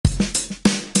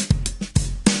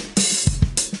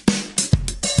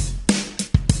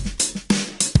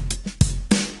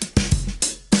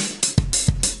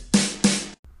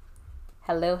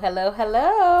Hello, hello,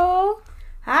 hello.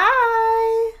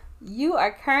 Hi. You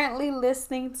are currently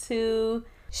listening to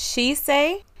She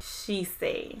Say. She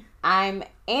Say. I'm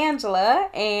Angela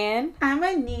and I'm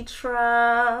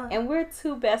Anitra. And we're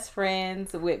two best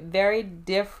friends with very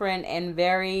different and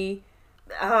very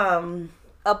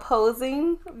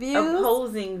opposing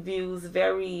views.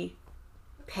 Very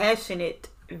passionate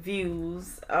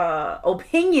views,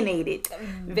 opinionated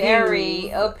very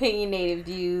views. opinionated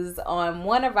views on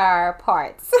one of our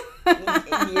parts.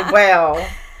 Well,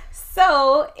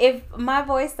 so if my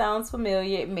voice sounds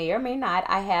familiar, it may or may not.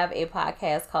 I have a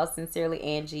podcast called Sincerely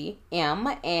Angie M,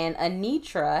 and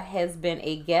Anitra has been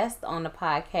a guest on the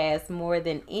podcast more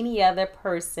than any other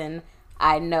person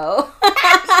I know.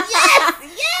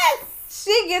 yes.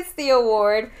 She gets the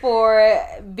award for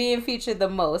being featured the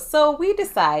most. So we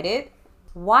decided,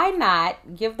 why not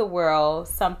give the world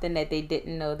something that they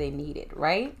didn't know they needed,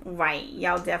 right? Right.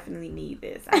 Y'all definitely need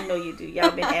this. I know you do.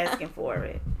 Y'all been asking for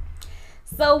it.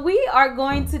 So we are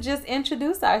going to just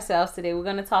introduce ourselves today. We're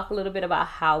going to talk a little bit about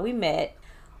how we met.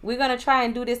 We're going to try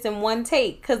and do this in one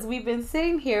take because we've been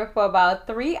sitting here for about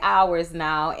 3 hours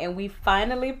now and we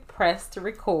finally pressed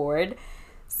record.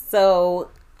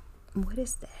 So, what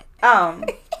is that?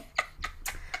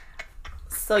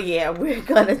 So yeah, we're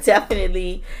going to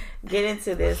definitely get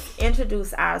into this,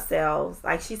 introduce ourselves,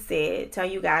 like she said, tell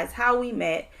you guys how we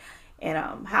met and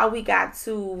how we got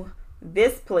to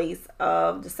this place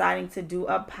of deciding to do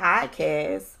a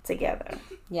podcast together.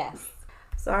 Yes.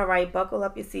 So all right, buckle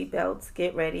up your seatbelts,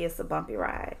 get ready. It's a bumpy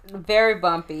ride. Very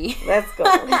bumpy. Let's go.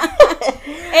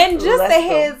 And just a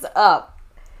heads up,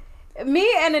 me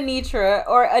and Anitra,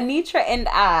 or Anitra and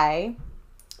I,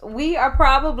 we are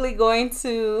probably going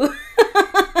to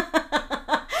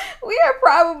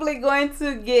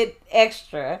get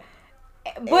extra.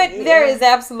 But there is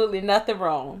absolutely nothing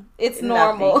wrong. It's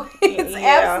normal. It's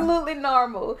absolutely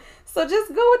normal. So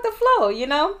just go with the flow, you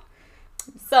know?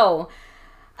 So,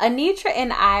 Anitra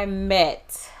and I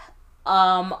met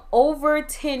over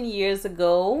 10 years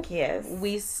ago. Yes.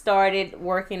 We started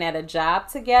working at a job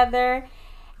together.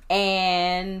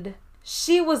 And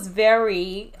she was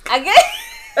very, I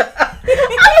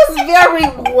was very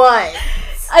what?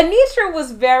 Anitra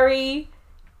was very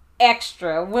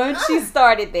extra when she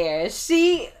started there.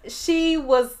 She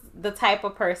was the type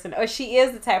of person, or she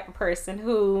is the type of person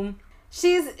who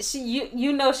she's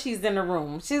in a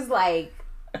room. She's like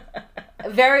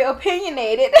very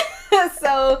opinionated.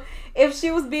 So if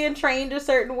she was being trained a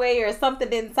certain way or something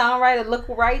didn't sound right or look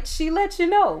right, she let you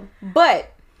know.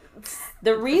 But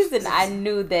the reason I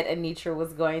knew that Anitra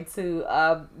was going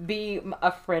to be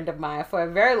a friend of mine for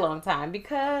a very long time,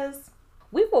 because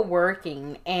we were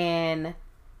working and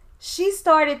she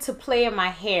started to play in my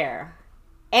hair.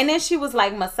 And then she was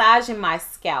like massaging my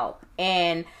scalp.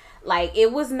 And like,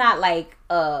 it was not like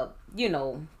a,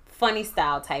 funny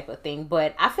style type of thing.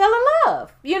 But I fell in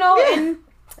love, and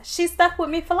she stuck with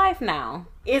me for life now.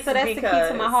 So that's the key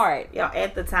to my heart.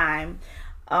 At the time,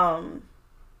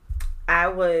 I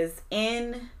was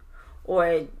in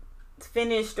or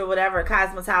finished or whatever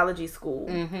cosmetology school.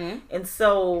 Mm-hmm. And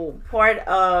so part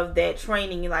of that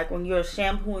training, like when you're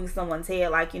shampooing someone's hair,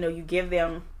 like, you give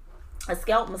them a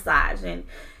scalp massage. And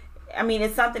I mean,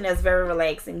 it's something that's very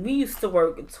relaxing. We used to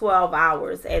work 12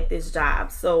 hours at this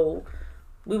job. So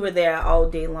we were there all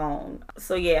day long.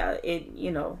 So yeah, it,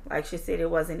 like she said,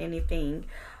 it wasn't anything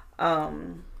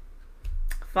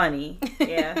funny.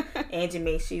 Yeah. Angie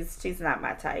Mae, she's not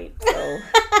my type. So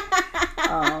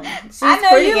she's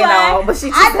pretty and all, but she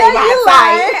just ain't my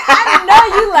type. I know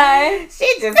you lied. She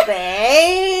just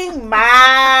ain't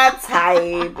my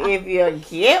type, if you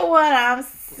get what I'm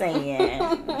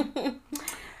saying.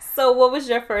 So what was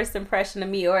your first impression of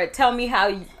me? Or tell me how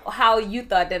you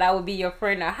thought that I would be your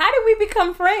friend, or how did we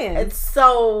become friends?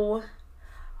 So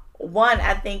one,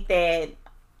 I think that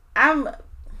I'm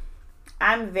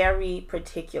very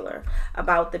particular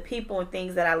about the people and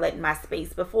things that I let in my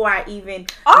space before I even...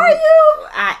 Are you?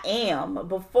 I am.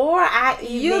 Before I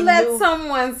even You let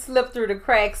someone slip through the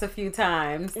cracks a few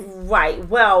times. Right.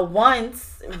 Well,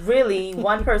 once, really,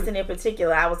 one person in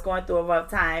particular, I was going through a rough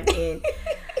time and...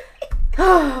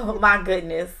 oh, my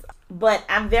goodness. But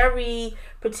I'm very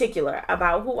particular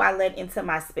about who I let into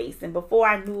my space. And before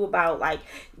I knew about, like,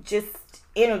 just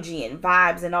energy and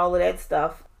vibes and all of that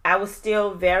stuff, I was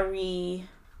still very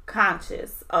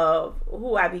conscious of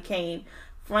who I became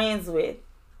friends with.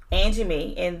 Angie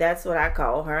Mae, and that's what I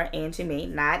call her, Angie Mae,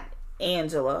 not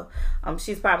Angela.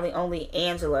 She's probably only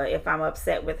Angela if I'm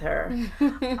upset with her.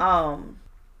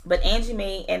 But Angie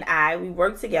Mae and I, we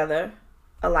worked together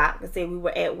a lot. Like I said, we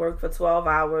were at work for 12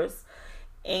 hours,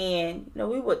 and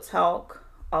we would talk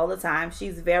all the time.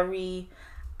 She's very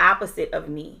opposite of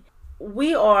me.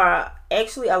 We are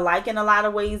actually alike in a lot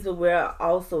of ways, but we're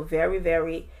also very,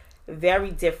 very,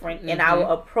 very different in our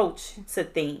approach to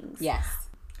things. Yes.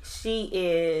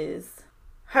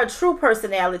 Her true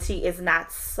personality is not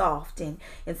soft and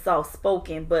soft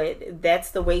spoken, but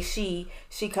that's the way she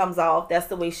comes off. That's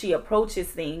the way she approaches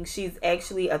things. She's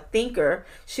actually a thinker.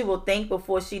 She will think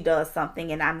before she does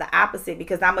something, and I'm the opposite,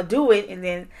 because I'm gonna do it and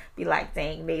then be like,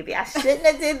 dang, maybe I shouldn't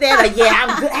have did that, or yeah,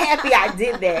 I'm happy I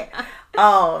did that.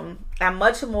 I'm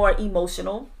much more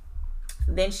emotional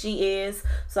than she is,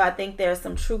 so I think there's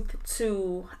some truth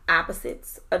to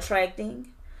opposites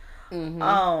attracting.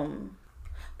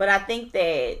 But I think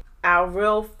that our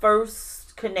real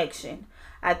first connection,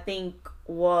 I think,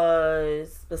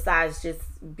 was, besides just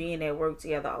being at work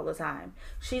together all the time,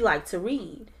 she liked to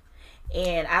read.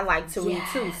 And I like to read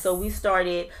too. So we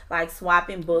started like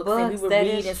swapping books and we would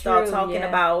read and start talking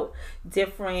about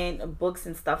different books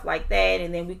and stuff like that.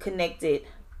 And then we connected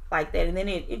like that, and then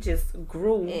it just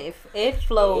grew. It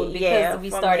flowed because we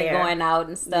started going out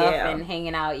and stuff and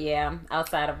hanging out,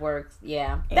 outside of work,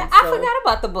 I forgot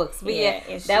about the books, but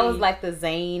that was like the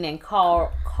Zane and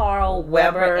Carl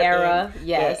Weber era,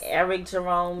 Eric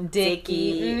Jerome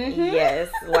Dickey, yes,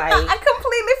 like I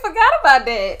completely forgot about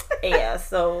that.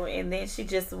 So and then she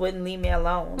just wouldn't leave me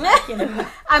alone.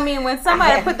 I mean, when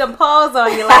somebody put them paws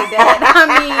on you like that,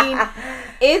 I mean,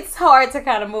 it's hard to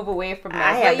kind of move away from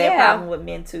that. I have that problem with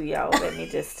men too, y'all. Let me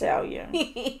just tell you.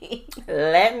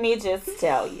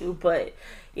 But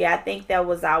yeah, I think that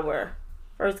was our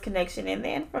first connection. And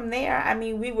then from there, I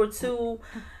mean, we were two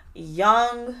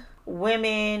young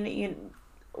women,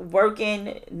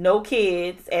 working, no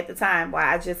kids at the time. Well,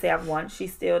 I just have one. She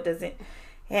still doesn't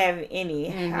have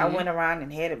any. I went around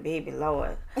and had a baby,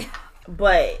 Lord.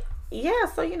 But yeah,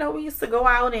 so we used to go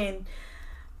out and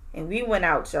we went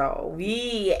out, y'all.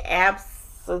 We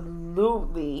absolutely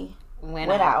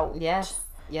went out. Yes,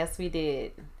 we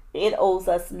did. It owes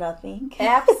us nothing.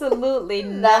 Absolutely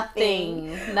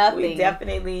nothing. We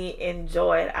definitely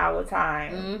enjoyed our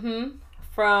time.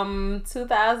 From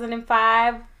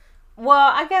 2005.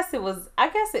 Well, because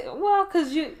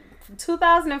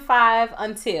 2005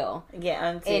 until.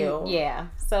 Until.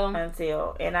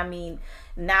 And I mean,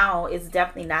 now it's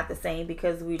definitely not the same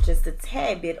because we're just a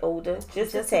tad bit older.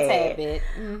 Just a tad bit.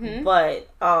 But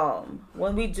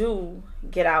when we do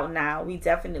get out now, we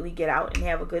definitely get out and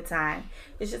have a good time.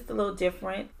 It's just a little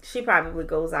different. She probably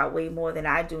goes out way more than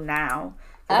I do now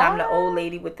because I'm the old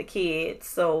lady with the kids.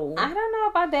 So I don't know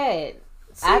about that.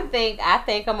 I think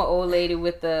I'm an old lady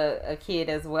with a kid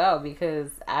as well,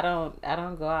 because I don't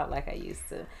go out like I used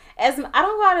to. I don't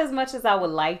go out as much as I would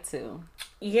like to.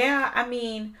 Yeah, I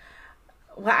mean,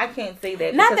 well, I can't say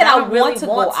that. Not that I want to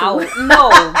go out. No,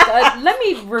 let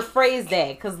me rephrase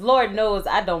that, because Lord knows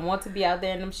I don't want to be out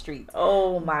there in them streets.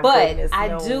 Oh my goodness! But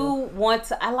I do want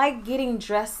to. I like getting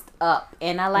dressed up,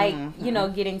 and I like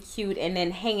getting cute, and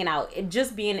then hanging out, and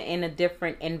just being in a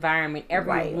different environment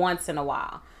every once in a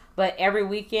while. But every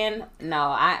weekend,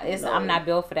 no, I'm not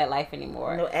built for that life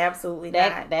anymore. No, absolutely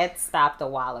not. That stopped a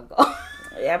while ago.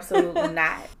 Absolutely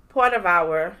not. Part of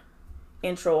our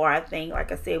intro or our thing, like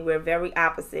I said, we're very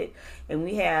opposite, and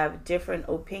we have different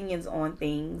opinions on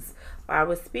things. I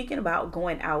was speaking about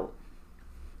going out.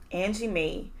 Angie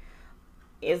Mae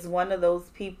is one of those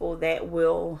people that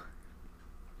will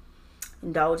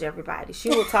indulge everybody. She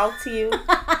will talk to you.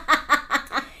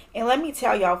 And let me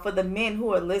tell y'all, for the men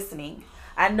who are listening,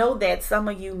 I know that some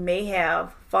of you may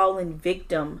have fallen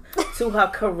victim to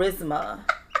her charisma.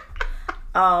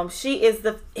 She is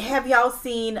have y'all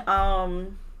seen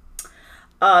The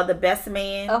Best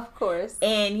Man? Of course.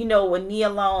 And when Nia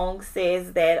Long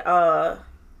says that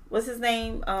what's his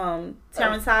name?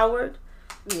 Terrence Howard?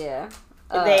 Yeah.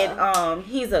 That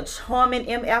he's a charming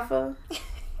MFer.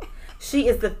 She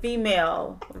is the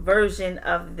female version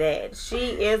of that. She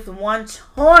is one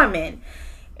charming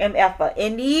MFer.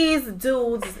 And these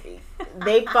dudes,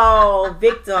 they fall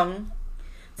victim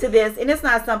to this. And it's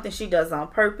not something she does on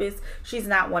purpose. She's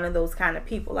not one of those kind of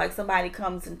people. Like, somebody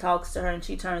comes and talks to her and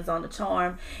she turns on the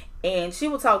charm. And she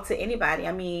will talk to anybody.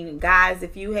 I mean, guys,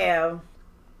 if you have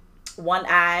one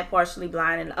eye partially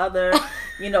blind and the other,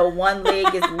 one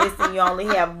leg is missing, you only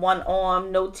have one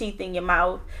arm, no teeth in your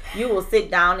mouth, you will sit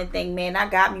down and think, man, I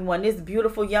got me one. This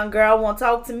beautiful young girl won't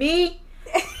talk to me.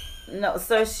 No,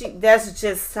 so that's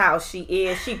just how she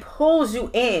is. She pulls you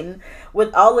in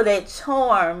with all of that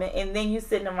charm, and then you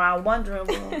sitting around wondering,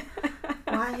 well,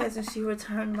 why hasn't she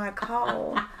returned my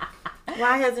call?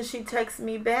 Why hasn't she texted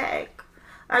me back?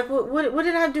 Like, what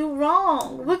did I do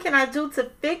wrong? What can I do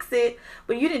to fix it?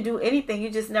 But you didn't do anything. You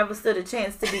just never stood a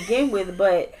chance to begin with.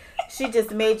 But she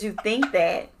just made you think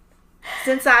that.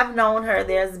 Since I've known her,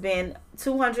 there's been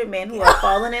 200 men who have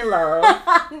fallen in love.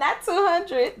 Not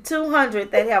 200.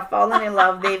 200 that have fallen in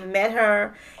love. They've met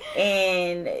her,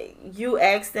 and you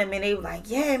asked them, and they were like,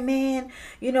 yeah, man,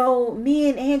 you know, me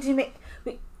and Angie,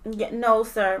 no,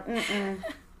 sir. Mm-mm.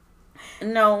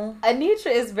 No.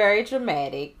 Anitra is very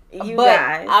dramatic. You but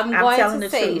guys, I'm going telling to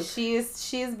the say truth.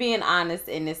 she's being honest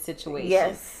in this situation.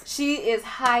 Yes. She is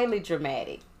highly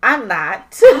dramatic. I'm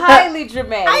not. Highly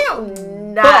dramatic. I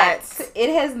am not. But it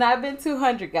has not been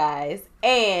 200 guys.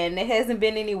 And it hasn't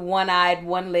been any one-eyed,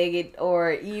 one-legged,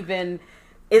 or even...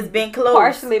 It's been close.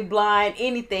 Partially blind,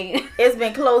 anything. It's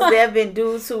been close. There have been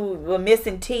dudes who were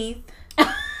missing teeth.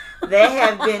 There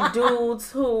have been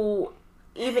dudes who,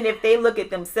 even if they look at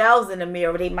themselves in the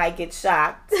mirror, they might get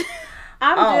shocked.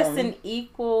 I'm just an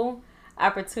equal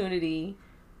opportunity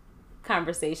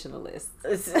conversationalist.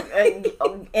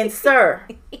 And sirs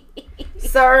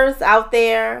out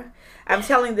there, I'm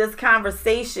telling this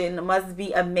conversation must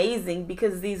be amazing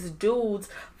because these dudes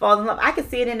fall in love. I can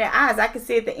see it in their eyes. I can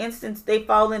see it the instant they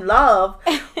fall in love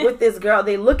with this girl.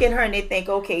 They look at her and they think,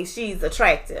 okay, she's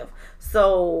attractive.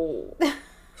 So,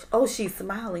 oh, she's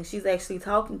smiling. She's actually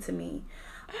talking to me.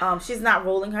 She's not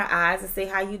rolling her eyes and say,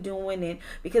 how you doing? And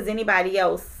because anybody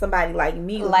else, somebody like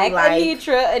me would be like...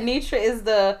 Anitra is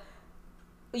the...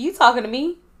 You talking to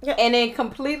me? Yeah. And then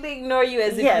completely ignore you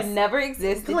as if you never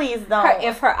existed. Please don't.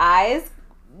 If her eyes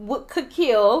could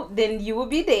kill, then you would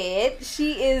be dead.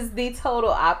 She is the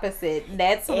total opposite.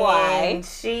 That's why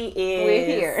she is. We're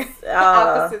here.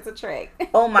 Opposites attract.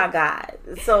 Oh my God.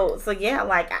 So yeah,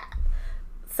 like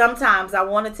sometimes I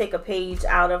want to take a page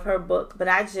out of her book, but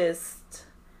I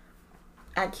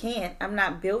can't. I'm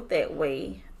not built that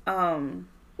way. I'm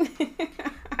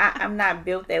not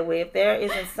built that way. If there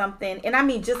isn't something, and I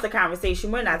mean just a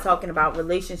conversation, we're not talking about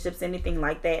relationships, anything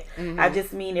like that. Mm-hmm. I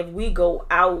just mean if we go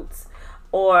out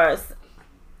or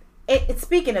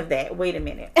speaking of that, wait a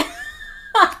minute.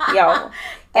 Yo,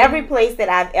 every place that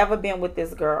I've ever been with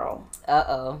this girl,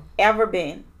 ever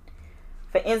been.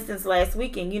 For instance, last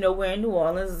weekend, we're in New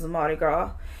Orleans, it's Mardi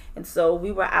Gras, and so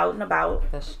we were out and about.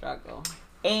 The struggle.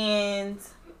 And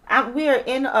we are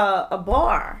in a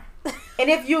bar. And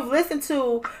if you've listened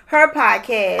to her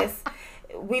podcast,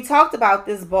 we talked about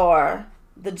this bar,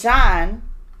 the John,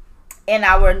 in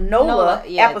our NOLA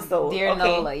episode. Dear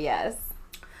NOLA, yes.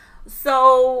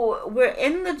 So we're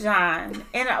in the John,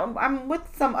 and I'm with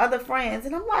some other friends,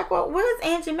 and I'm like, well, where's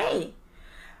Angie Mae?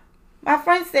 My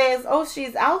friend says, oh,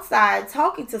 she's outside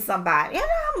talking to somebody. And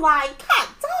I'm like, God,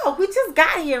 dog, we just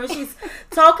got here. And she's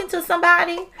talking to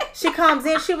somebody. She comes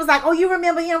in. She was like, oh, you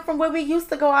remember him from where we used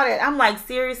to go out at? I'm like,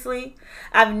 seriously?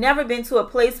 I've never been to a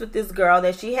place with this girl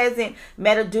that she hasn't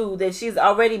met a dude that she's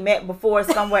already met before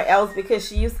somewhere else because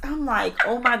she used. I'm like,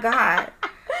 oh, my God.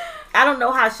 I don't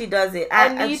know how she does it.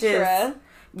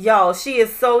 Yo, she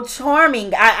is so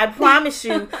charming. I promise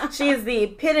you, she is the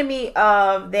epitome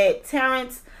of that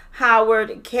Terrence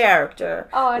Howard character.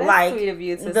 Oh, that's like sweet of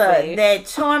you to say. That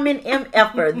charming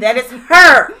MFer. That is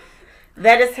her.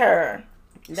 That is her.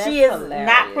 She is hilarious.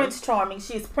 Not Prince Charming.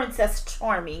 She's Princess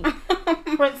Charming.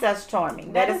 Princess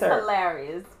Charming. That is her.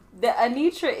 Hilarious. The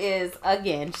Anitra is,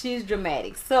 again, she's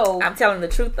dramatic. So I'm telling the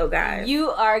truth though, guys. You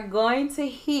are going to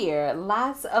hear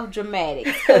lots of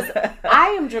dramatics because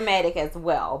I am dramatic as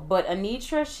well. But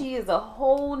Anitra, she is a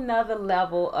whole nother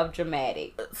level of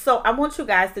dramatic. So I want you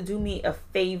guys to do me a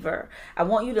favor. I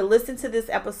want you to listen to this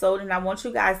episode, and I want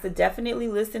you guys to definitely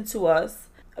listen to us.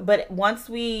 But once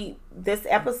this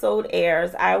episode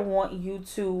airs, I want you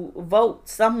to vote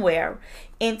somewhere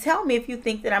and tell me if you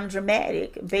think that I'm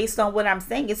dramatic based on what I'm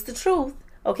saying. It's the truth.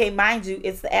 Okay, mind you,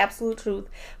 it's the absolute truth.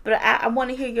 But I want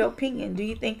to hear your opinion. Do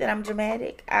you think that I'm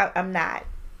dramatic? I'm not.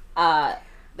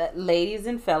 Ladies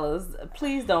and fellas,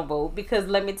 please don't vote because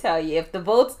let me tell you, if the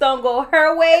votes don't go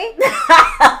her way,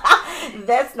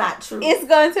 that's not true. It's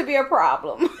going to be a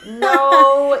problem.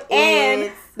 No,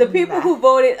 and the people who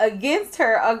voted against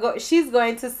her she's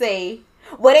going to say,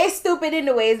 well, they stupid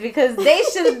anyways because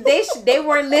they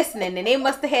weren't listening and they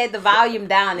must have had the volume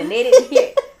down and they didn't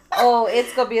hear. Oh,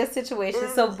 it's going to be a situation.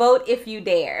 So vote if you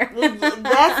dare.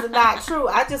 That's not true.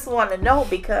 I just want to know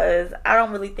because I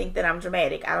don't really think that I'm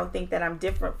dramatic. I don't think that I'm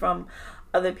different from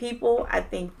other people. I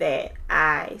think that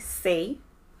I say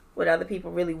what other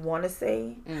people really want to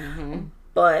say. Mm-hmm.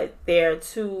 But they're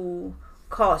too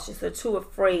cautious or too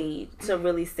afraid to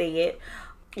really say it.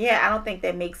 Yeah, I don't think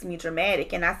that makes me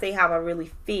dramatic. And I say how I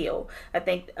really feel. I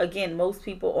think, again, most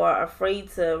people are afraid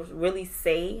to really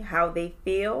say how they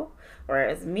feel.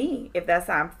 Whereas me, if that's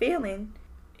how I'm feeling,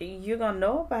 you're going to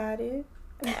know about it.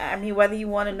 I mean, whether you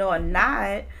want to know or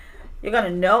not, you're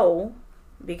going to know,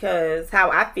 because how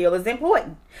I feel is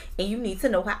important. And you need to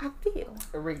know how I feel.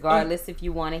 Regardless if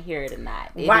you want to hear it or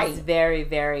not. It Right. is very,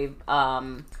 very,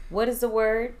 what is the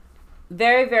word?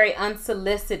 Very, very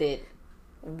unsolicited.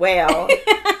 Well,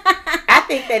 I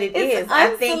think that it is.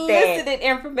 I think that unsolicited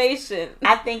information.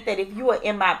 I think that if you are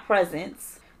in my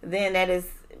presence, then that is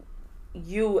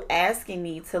you asking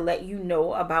me to let you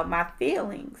know about my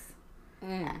feelings.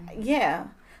 Yeah.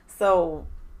 So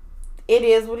it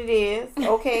is what it is,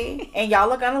 okay? And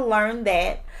y'all are going to learn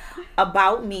that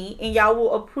about me, and y'all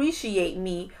will appreciate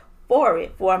me for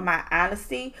it, for my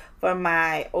honesty, for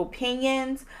my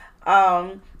opinions.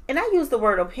 And I use the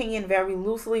word opinion very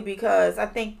loosely, because I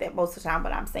think that most of the time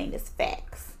what I'm saying is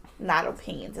facts, not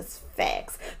opinions. It's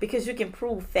facts, because you can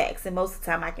prove facts, and most of the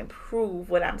time I can prove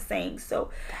what I'm saying. So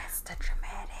That's the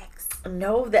dramatics.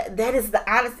 no, that is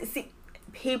the honesty. See,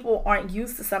 people aren't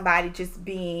used to somebody just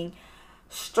being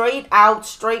straight out,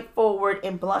 straightforward,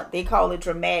 and blunt. They call it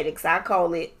dramatics. I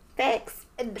call it facts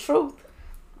and truth.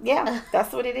 Yeah,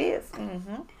 that's what it is.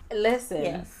 Mm-hmm. Listen,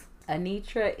 Yes.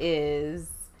 Anitra is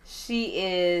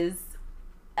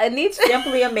Anitra.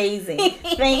 Simply amazing.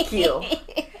 Thank you.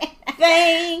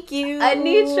 Thank you.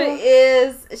 Anitra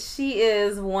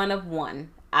is one of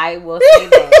one. I will say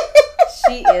that.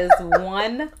 She is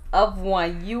one of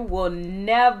one. You will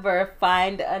never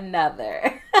find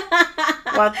another.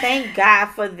 Well, thank God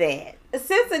for that.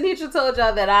 Since Anitra told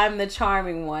y'all that I'm the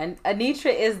charming one,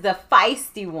 Anitra is the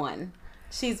feisty one.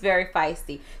 She's very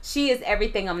feisty. She is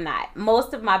everything I'm not.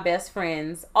 Most of my best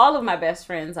friends, all of my best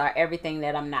friends are everything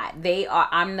that I'm not.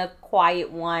 I'm the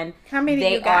quiet one. How many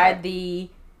They you got? are the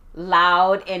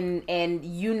loud and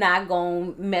you not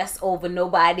gonna mess over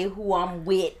nobody who I'm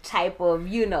with type of,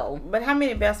 But how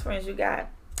many best friends you got?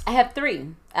 I have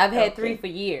 3. I've had Okay. 3 for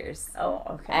years. Oh,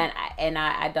 okay. And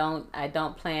I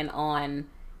don't plan on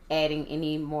adding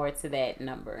any more to that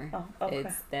number. Oh, okay.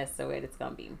 That's the way it's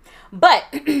gonna be. But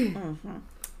Mm-hmm.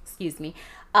 excuse me.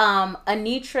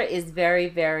 Anitra is very,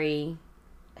 very,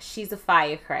 she's a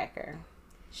firecracker.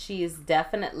 She is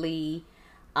definitely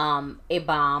a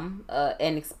bomb,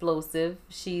 an explosive.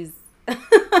 She's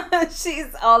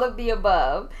she's all of the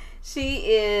above.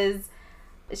 She's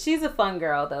a fun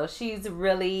girl though. She's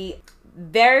really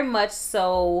very much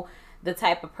so the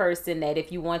type of person that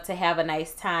if you want to have a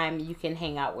nice time, you can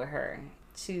hang out with her.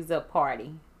 She's a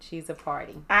party.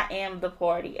 I am the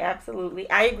party. Absolutely.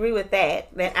 I agree with that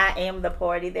I am the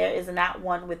party. There is not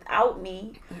one without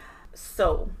me.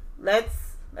 So let's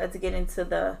get into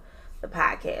the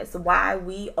podcast. Why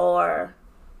we are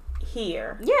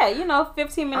here. Yeah,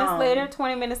 15 minutes later,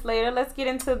 20 minutes later, let's get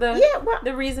into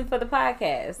the reason for the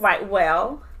podcast. Right.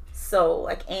 Well, so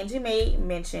like Angie Mae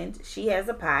mentioned, she has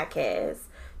a podcast.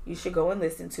 You should go and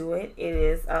listen to it. It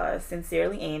is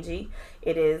Sincerely Angie.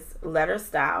 It is letter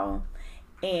style.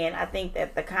 And I think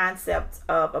that the concept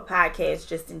of a podcast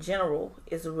just in general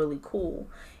is really cool.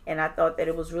 And I thought that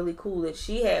it was really cool that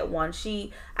she had one.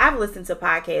 I've listened to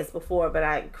podcasts before, but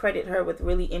I credit her with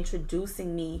really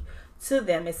introducing me to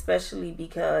them, especially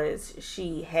because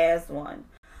she has one.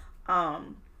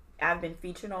 I've been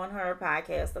featured on her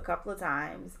podcast a couple of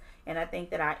times, and I think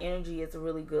that our energy is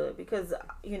really good because,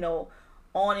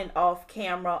 on and off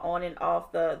camera, on and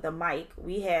off the mic,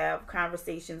 we have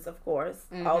conversations, of course,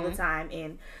 all the time,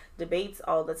 and debates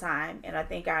all the time. And I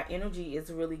think our energy is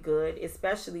really good,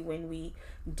 especially when we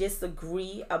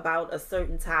disagree about a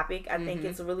certain topic. I think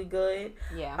it's really good.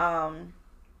 Yeah.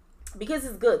 Because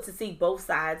it's good to see both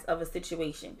sides of a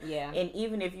situation. Yeah. And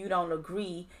even if you don't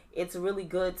agree, it's really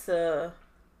good to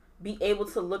be able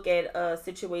to look at a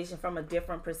situation from a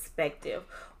different perspective,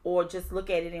 or just look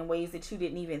at it in ways that you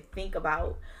didn't even think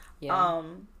about. Yeah.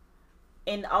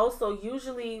 And also,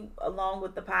 usually along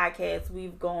with the podcast,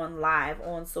 we've gone live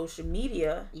on social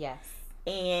media. Yes.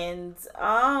 And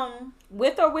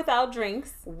with or without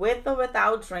drinks. With or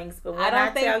without drinks. But when I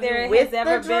don't think there with has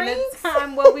ever the been drinks, a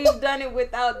time where we've done it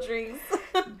without drinks.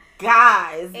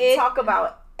 guys, talk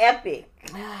about epic.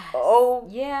 Oh,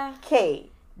 yeah. Okay.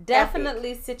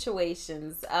 Definitely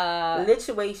situations.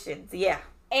 Situations, yeah.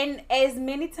 And as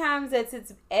many times as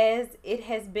it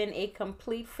has been a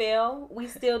complete fail, we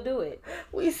still do it.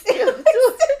 We still do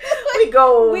it. We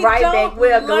go right back.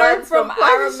 We're learn from our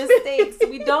punishment. mistakes.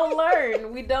 We don't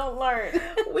learn.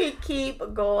 We keep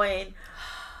going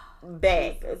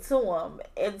back to them.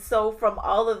 And so from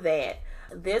all of that,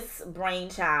 this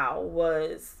brainchild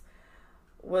was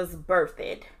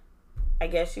birthed I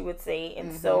guess you would say.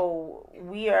 And so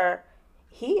we are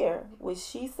here with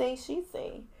She Say,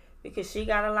 because she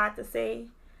got a lot to say.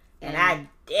 And I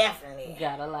definitely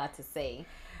got a lot to say.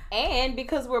 And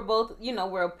because we're both,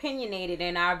 we're opinionated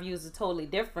and our views are totally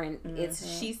different. It's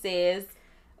she says,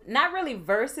 not really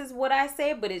versus what I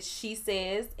say, but it's she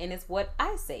says and it's what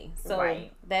I say. So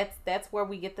that's where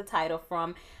we get the title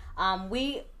from.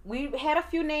 We had a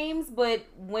few names, but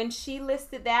when she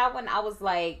listed that one, I was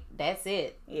like, that's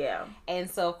it. Yeah. And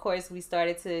so, of course, we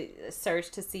started to search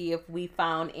to see if we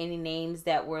found any names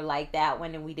that were like that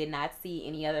one, and we did not see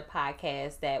any other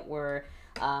podcasts that were,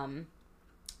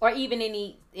 or even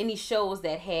any shows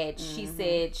that had she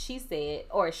said,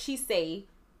 or she say.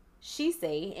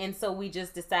 And so we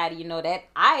just decided, that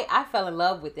I fell in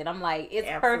love with it. I'm like, it's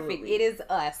perfect. It is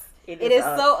us. It is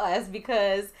so us,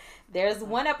 because there's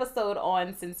one episode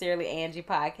on Sincerely Angie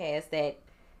podcast that,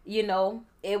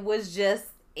 it was just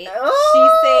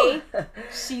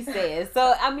she says.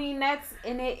 So I mean, that's,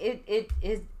 and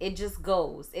it just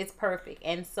goes. It's perfect.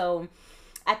 And so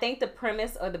I think the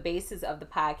premise or the basis of the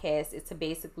podcast is to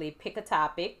basically pick a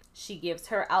topic. She gives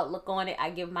her outlook on it.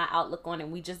 I give my outlook on it.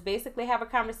 We just basically have a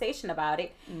conversation about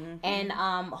it. And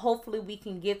hopefully we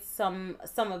can get some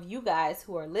of you guys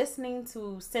who are listening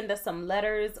to send us some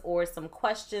letters or some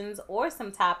questions or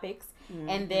some topics.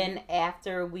 And then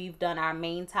after we've done our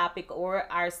main topic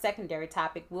or our secondary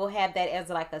topic, we'll have that as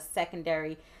like a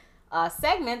secondary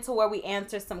segment to where we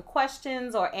answer some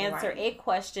questions or answer a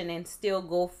question and still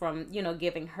go from,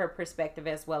 giving her perspective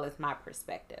as well as my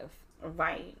perspective.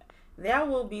 Right. There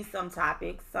will be some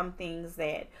topics, some things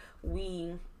that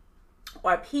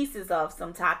or pieces of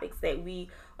some topics that we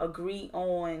agree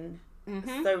on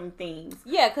certain things.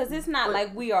 Yeah, because it's not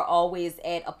like we are always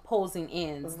at opposing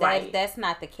ends. Right. That's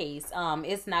not the case.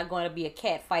 It's not going to be a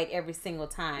cat fight every single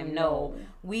time. No.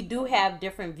 We do have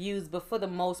different views, but for the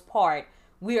most part,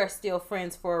 we are still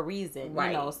friends for a reason,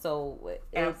 so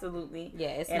absolutely. Yeah,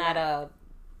 it's not a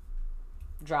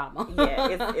drama.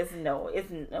 Yeah, it's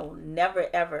never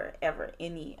ever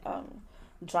any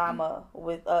drama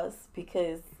with us,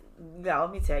 because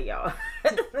let me tell y'all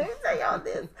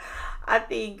this. I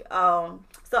think so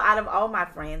out of all my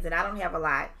friends, and I don't have a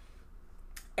lot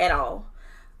at all,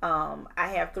 I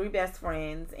have 3 best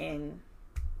friends, and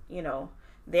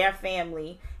their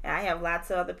family, and I have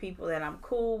lots of other people that I'm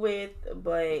cool with,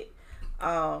 but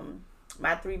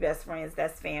my 3 best friends,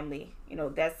 that's family.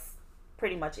 That's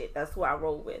pretty much it. That's who I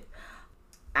roll with.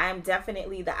 I'm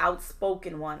definitely the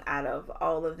outspoken one out of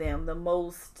all of them, the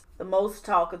most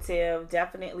talkative,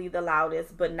 definitely the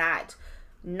loudest, but not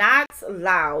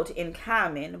loud in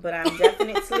common, but I'm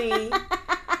definitely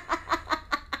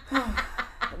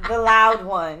the loud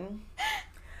one.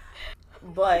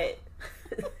 But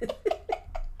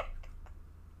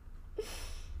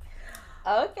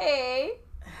okay.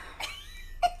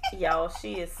 Y'all,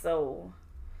 she is so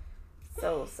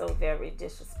very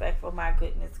disrespectful. My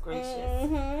goodness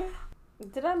gracious.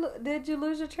 Did you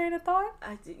lose your train of thought?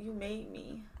 I did. You made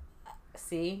me.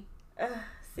 See,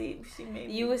 she made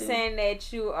me. You were saying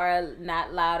that you are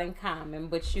not loud and common,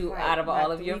 but you, out of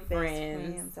all of your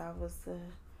friends, I was.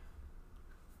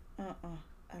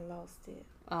 I lost it.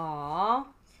 Aww.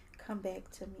 Come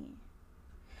back to me.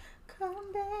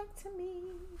 Come back to me.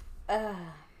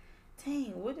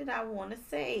 Dang, what did I want to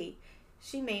say?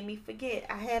 She made me forget.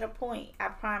 I had a point. I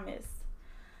promise.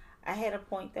 I had a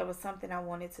point. There was something I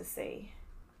wanted to say.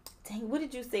 Dang, what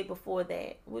did you say before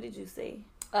that? What did you say?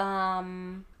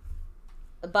 About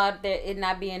it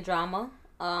not being drama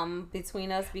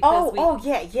between us, because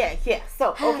yeah.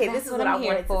 So okay, this is what I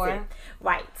wanted to say.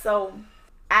 Right. So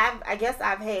I guess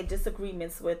I've had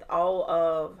disagreements with all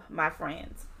of my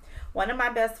friends. One of my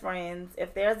best friends,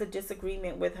 if there's a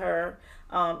disagreement with her,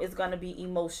 it's gonna be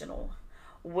emotional.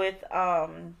 With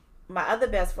my other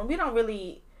best friend, we don't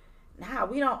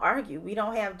argue. We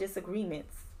don't have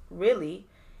disagreements, really.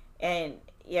 And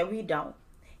yeah, we don't.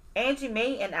 Angie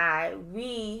Mae and I,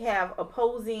 we have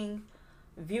opposing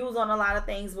views on a lot of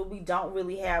things, but we don't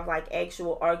really have like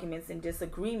actual arguments and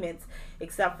disagreements,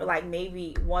 except for like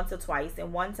maybe once or twice.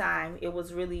 And one time it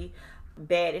was really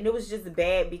bad, and it was just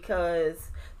bad because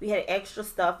we had extra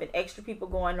stuff and extra people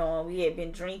going on. We had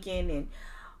been drinking and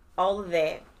all of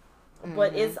that.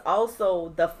 But it's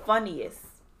also the funniest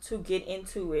to get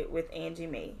into it with Angie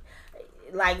Mae.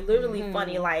 Like, literally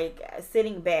funny. Like,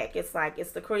 sitting back, it's like,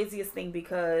 it's the craziest thing,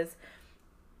 because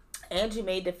Angie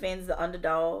Mae defends the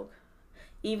underdog.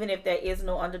 Even if there is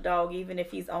no underdog, even if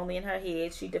he's only in her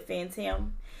head, she defends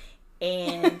him.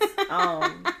 And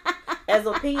as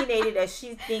opinionated as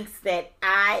she thinks that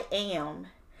I am,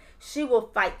 she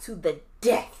will fight to the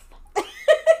death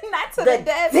Not to the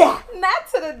death. Not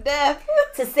to the death.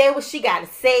 To say what she got to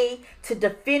say, to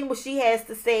defend what she has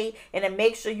to say, and to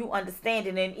make sure you understand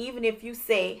it. And even if you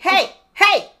say, hey,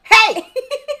 I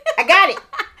got it.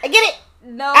 I get it.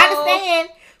 No. I understand.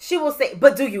 She will say,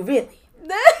 but do you really?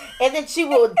 And then she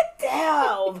will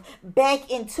delve back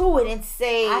into it and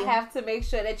say, I have to make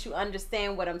sure that you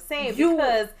understand what I'm saying,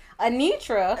 because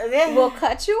Anitra will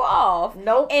cut you off.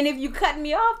 Nope. And if you cut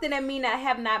me off, then that means I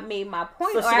have not made my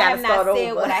point, So or I have not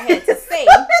said what I had to say. She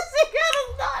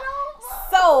gotta start over.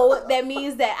 So that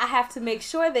means that I have to make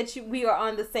sure that we are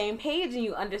on the same page and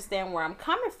you understand where I'm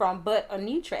coming from. But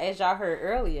Anitra, as y'all heard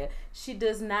earlier, she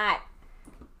does not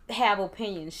have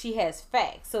opinions. She has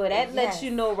facts. So that lets you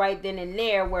know right then and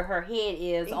there where her head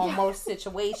is on most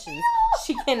situations.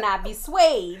 She cannot be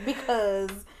swayed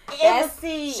because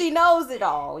she knows it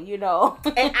all, you know.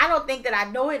 And I don't think that I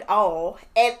know it all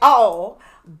at all,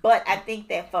 but I think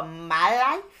that for my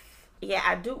life,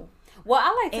 I do. Well,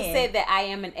 I like to say that I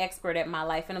am an expert at my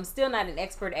life, and I'm still not an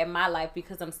expert at my life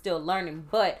because I'm still learning.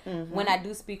 But when I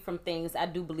do speak from things, I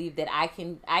do believe that I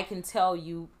can tell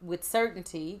you with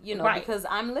certainty, you know, because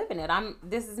I'm living it.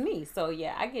 This is me. So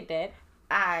yeah, I get that.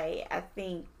 I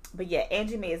think, but yeah,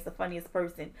 Angie Mae is the funniest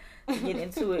person to get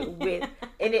into it with.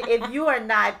 And if you are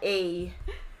not you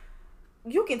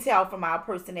can tell from our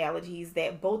personalities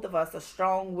that both of us are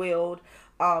strong-willed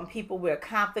people. We're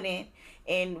confident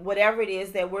in whatever it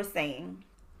is that we're saying.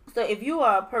 So if you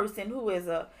are a person who is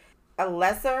a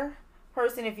lesser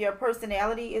person, if your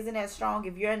personality isn't as strong,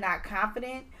 if you're not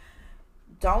confident,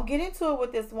 don't get into it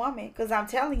with this woman, because I'm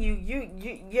telling you,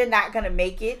 you're not gonna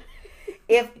make it.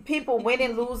 If people win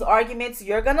and lose arguments,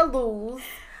 you're gonna lose.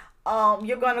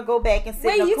 You're gonna go back and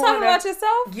sit in a corner. Wait, you talking about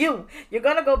yourself? You're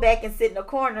gonna go back and sit in a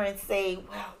corner and say,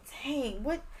 well, dang,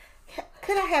 what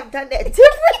could I have done that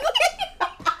differently?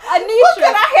 Anitra, what could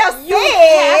I have said? You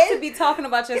have to be talking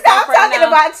about yourself I'm talking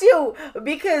about you,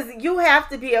 because you have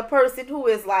to be a person who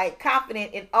is like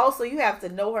confident, and also you have to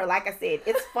know her. Like I said,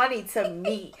 it's funny to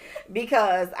me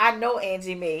because I know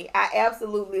Angie Mae. I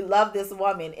absolutely love this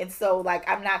woman, and so like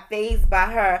I'm not fazed by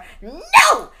her.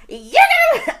 No,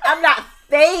 I'm not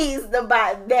fazed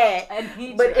by that.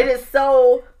 Anitra, but it is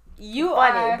so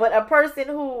funny. But a person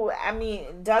who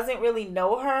doesn't really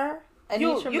know her,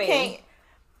 Anitra you Mae. can't.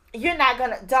 You're not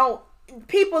gonna,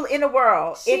 people in the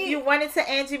world, if you went into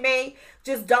Angie Mae,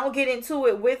 just don't get into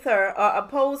it with her or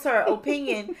oppose her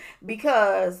opinion,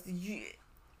 because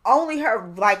only her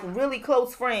like really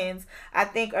close friends, I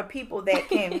think, are people that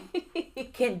can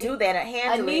do that and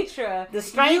handle Anitra, it. The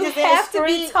strangers you have to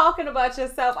be talking about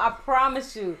yourself. I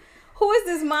promise you. Who is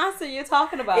this monster you're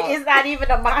talking about? It's not even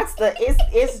a monster.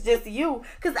 It's just you.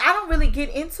 Because I don't really get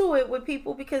into it with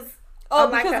people because.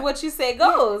 Because what you say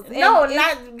goes. No,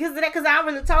 not because I don't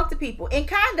really talk to people. And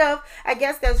kind of, I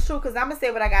guess that's true, because I'm going to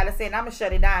say what I got to say and I'm going to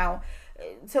shut it down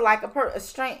to like a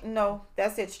stranger. No,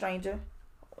 that's it, stranger.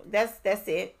 That's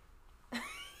it.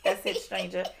 That's it,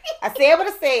 stranger. I said what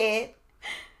I said,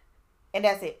 and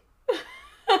that's it.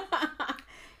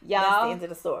 Y'all, that's the end of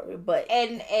the story. But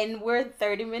and we're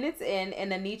 30 minutes in,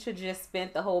 and Anitra just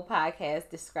spent the whole podcast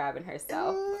describing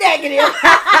herself. Negative.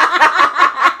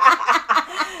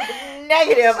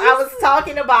 Negative. I was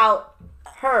talking about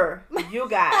her, you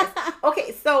guys.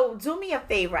 Okay, so do me a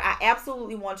favor. I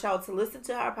absolutely want y'all to listen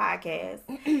to her podcast.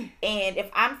 And if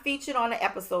I'm featured on an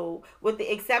episode, with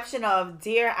the exception of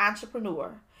Dear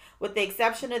Entrepreneur, with the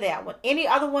exception of that one, any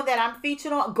other one that I'm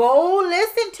featured on, go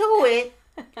listen to it.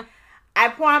 I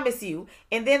promise you.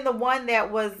 And then the one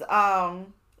that was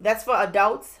that's for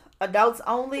adults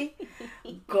only,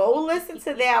 go listen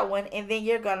to that one, and then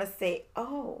you're gonna say,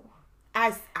 oh,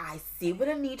 I see what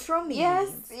Anitra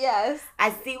means. Yes.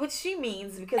 I see what she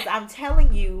means, because I'm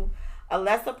telling you, a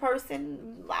lesser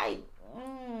person, like,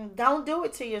 don't do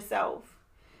it to yourself.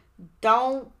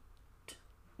 Don't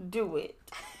do it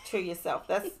to yourself.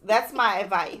 That's my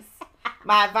advice.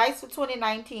 My advice for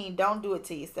 2019, don't do it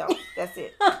to yourself. That's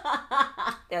it.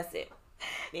 That's it.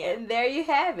 Yeah. And there you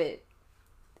have it.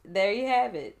 There you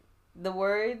have it. The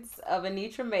words of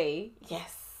Anitra Mae.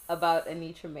 Yes. About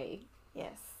Anitra Mae.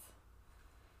 Yes.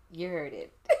 You heard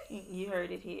it. You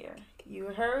heard it here. You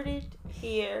heard it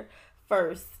here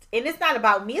first. And it's not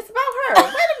about me. It's about her.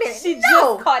 Wait a minute. She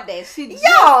just caught that.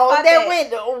 That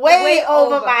went way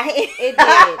over my head. It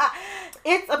did.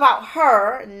 It's about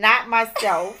her, not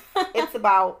myself. It's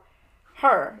about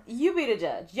her. You be the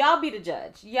judge. Y'all be the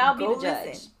judge. Y'all be the judge.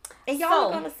 Listen. And y'all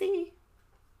are going to see.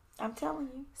 I'm telling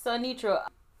you. So, Anitra,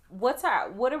 what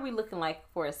are we looking like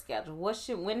for a schedule?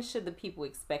 When should the people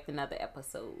expect another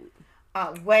episode?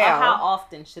 Or how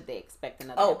often should they expect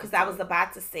another episode? Because I was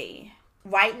about to say,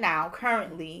 right now,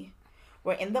 currently,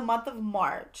 We're in the month of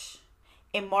March.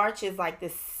 And March is like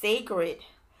this sacred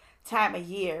time of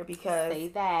year because Say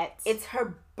that. it's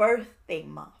her birthday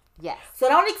month. Yes. So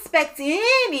don't expect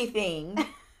anything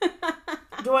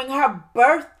during her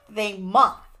birthday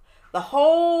month. The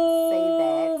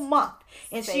whole month.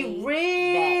 And she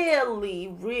really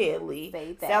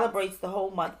celebrates the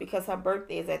whole month because her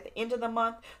birthday is at the end of the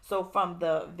month. So from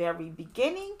the very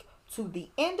beginning to the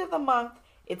end of the month,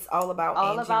 it's all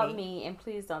about me. And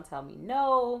please don't tell me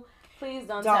no. Please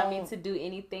don't tell me to do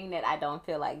anything that I don't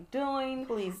feel like doing.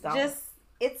 Please don't.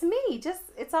 It's me.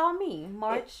 It's all me.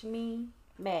 March me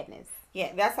madness.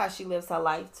 Yeah, that's how she lives her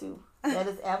life too. That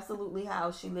is absolutely how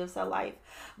she lives her life.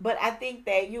 But I think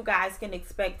that you guys can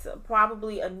expect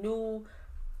probably a new...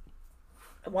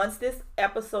 Once this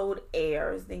episode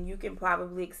airs, then you can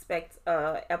probably expect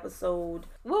a episode.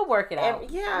 We'll work it out.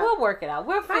 We'll work it out.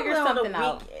 We'll figure something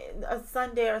out. A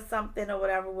Sunday or something or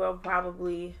whatever, we'll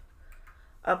probably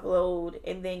upload.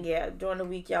 And then, during the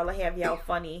week, y'all will have y'all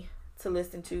funny to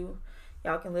listen to.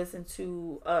 Y'all can listen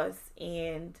to us.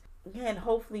 And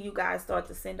hopefully you guys start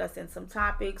to send us in some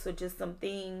topics or just some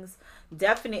things.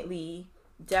 Definitely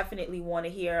want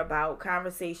to hear about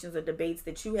conversations or debates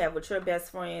that you have with your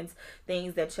best friends,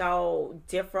 things that y'all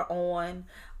differ on.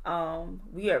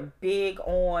 We are big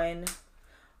on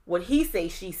what he say,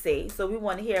 she say. So we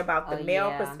want to hear about the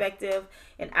male perspective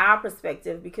and our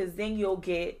perspective, because then you'll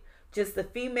get just the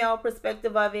female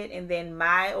perspective of it and then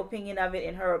my opinion of it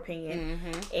and her opinion.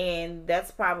 Mm-hmm. And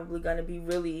that's probably going to be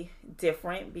really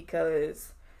different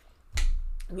because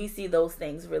we see those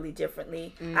things really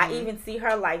differently. Mm-hmm. I even see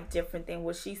her life different than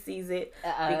what she sees it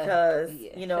because,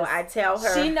 I tell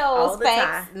her she knows all the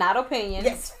facts, time. Not opinions.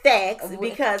 Yes, facts,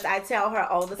 because I tell her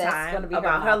all the time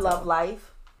about her love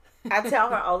life. I tell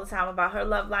her all the time about her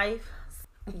love life.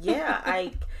 Yeah,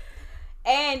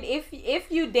 and if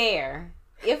you dare,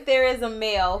 if there is a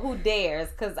male who dares,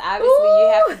 because obviously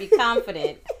you have to be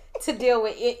confident to deal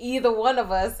with either one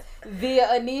of us via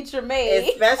Anitra May.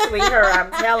 Especially her, I'm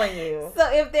telling you. So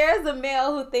if there's a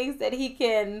male who thinks that he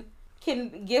can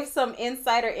give some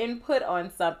insight or input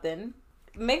on something,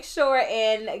 make sure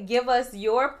and give us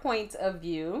your point of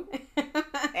view.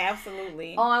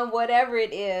 Absolutely. On whatever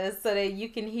it is, so that you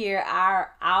can hear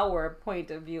our point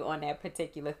of view on that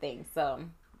particular thing. So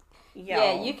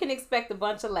yeah, you can expect a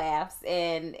bunch of laughs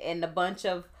and a bunch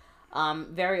of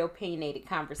very opinionated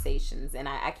conversations, and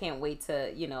I can't wait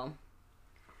to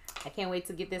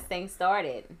get this thing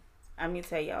started. Let me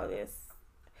tell y'all this.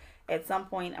 At some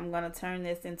point, I'm going to turn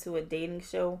this into a dating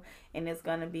show, and it's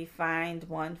going to be Find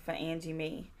One for Angie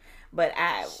Mae. But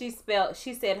she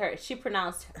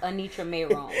pronounced Anitra Mae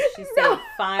wrong. She said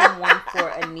Find One for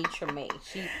Anitra Mae.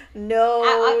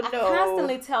 I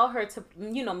constantly tell her to,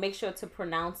 make sure to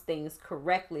pronounce things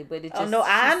correctly, but it just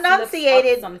I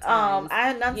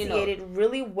enunciated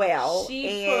really well.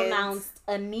 She pronounced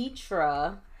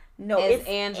Anitra as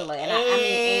Angela, and I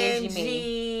mean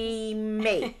Angie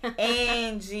Mae.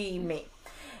 Angie Mae.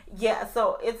 Yeah,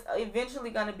 so it's eventually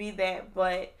going to be that,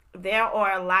 but there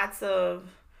are lots of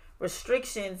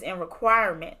restrictions and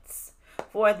requirements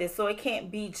for this, so it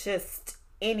can't be just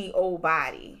any old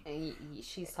body.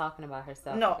 She's talking about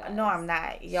herself. No, I'm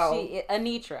not, y'all.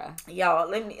 Anitra. Y'all,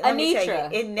 let me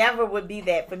tell you, it never would be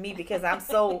that for me because I'm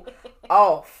so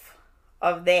off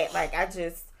of that. Like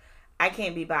I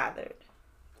can't be bothered.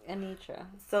 Anitra.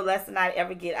 So let's not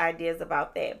ever get ideas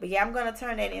about that. But yeah, I'm gonna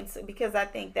turn that into, because I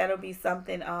think that'll be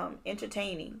something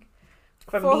entertaining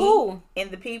for me who?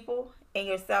 And the people and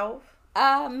yourself.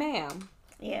 Ma'am.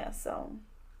 Yeah, so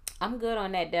I'm good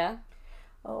on that, duh.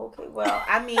 Okay, well,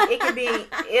 I mean,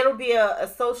 it'll be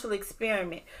a social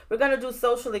experiment. We're gonna do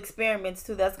social experiments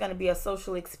too. That's gonna be a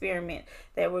social experiment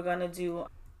that we're gonna do.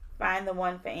 Find the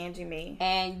one for Angie Mae.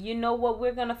 And you know what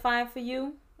we're gonna find for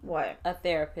you? What? A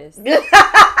therapist.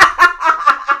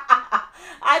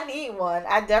 I need one.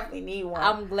 I definitely need one.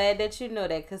 I'm glad that you know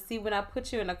that, because see, when I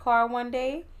put you in a car one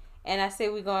day and I say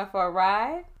we're going for a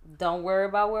ride, don't worry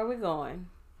about where we're going.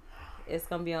 It's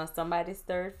going to be on somebody's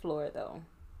third floor, though.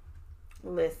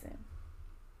 Listen.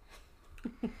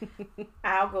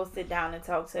 I'll go sit down and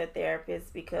talk to a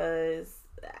therapist because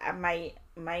I might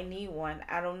need one.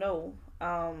 I don't know.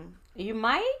 You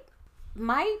might.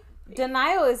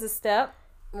 Denial is a step.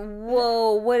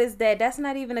 Whoa, what is that? That's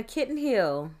not even a kitten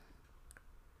heel.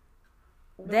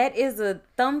 That is a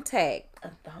thumbtack.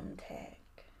 A thumbtack.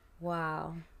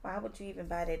 Wow. Why would you even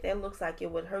buy that? That looks like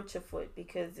it would hurt your foot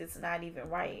because it's not even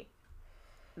right.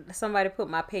 Somebody put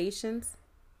my patience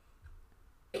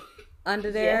under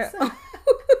there. Yes.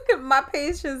 My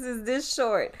patience is this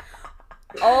short.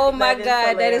 Oh my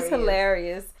God, that is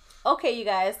hilarious. Okay, you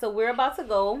guys, so we're about to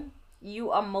go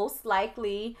you are most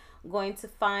likely going to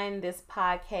find this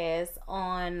podcast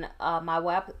on my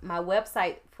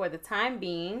website for the time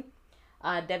being,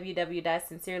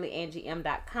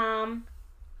 www.sincerelyangiem.com.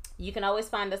 You can always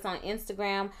find us on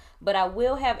Instagram, but I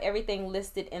will have everything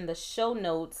listed in the show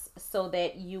notes so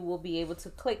that you will be able to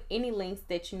click any links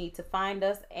that you need to find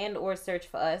us and or search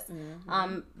for us.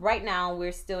 Right now,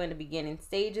 we're still in the beginning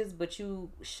stages, but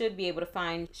you should be able to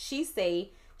find She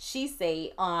Say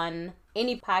on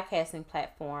any podcasting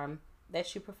platform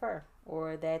that you prefer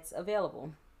or that's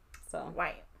available. So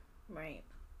Right.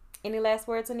 Any last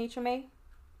words, Anitra May?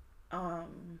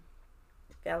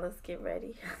 Fellas, get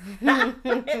ready. Nah,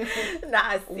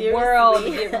 seriously. World,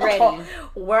 get ready.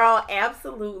 World,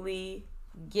 absolutely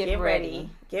Get ready.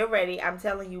 Get ready. I'm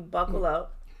telling you, buckle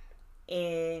up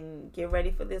and get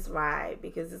ready for this ride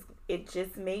because it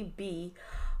just may be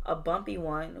a bumpy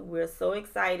one. We're so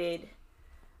excited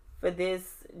for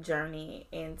this journey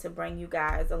and to bring you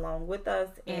guys along with us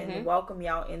and welcome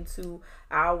y'all into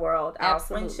our world, our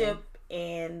friendship,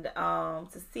 and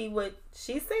to see what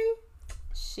she say.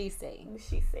 She say,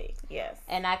 yes.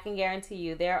 And I can guarantee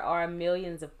you there are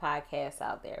millions of podcasts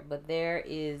out there, but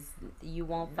you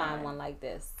won't find one like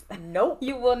this. Nope.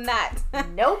 You will not.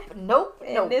 Nope.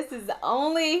 And this is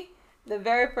only the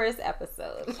very first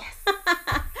episode. Yes.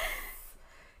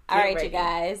 All right, ready. you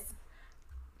guys.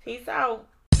 Peace out.